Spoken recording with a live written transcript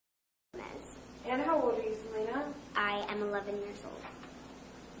And how old are you, Selena? I am 11 years old.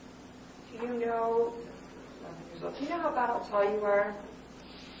 Do you know... 11 years old. Do you know about how tall you are?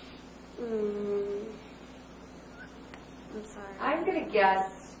 I'm sorry. I'm going to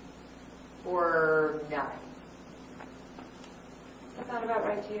guess 4'9". That sound about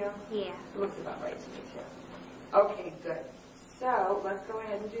right to you? Yeah. It looks about right to me, too. Okay, good. So, let's go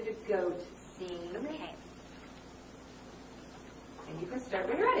ahead and do the goat scene. Okay. And you can start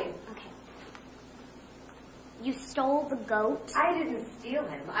when you're ready. Okay. You stole the goat? I didn't steal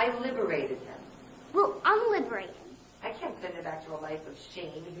him. I liberated him. Well, unliberate him. I can't send him back to a life of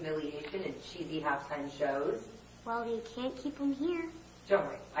shame, humiliation, and cheesy halftime shows. Well, you can't keep him here. Don't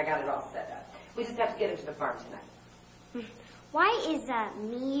worry. I got it all set up. We just have to get him to the farm tonight. Why is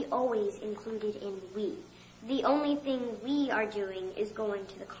me always included in we? The only thing we are doing is going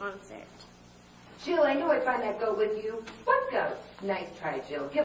to the concert. Jill, I knew I'd find that goat with you. What goat? Nice try, Jill. Give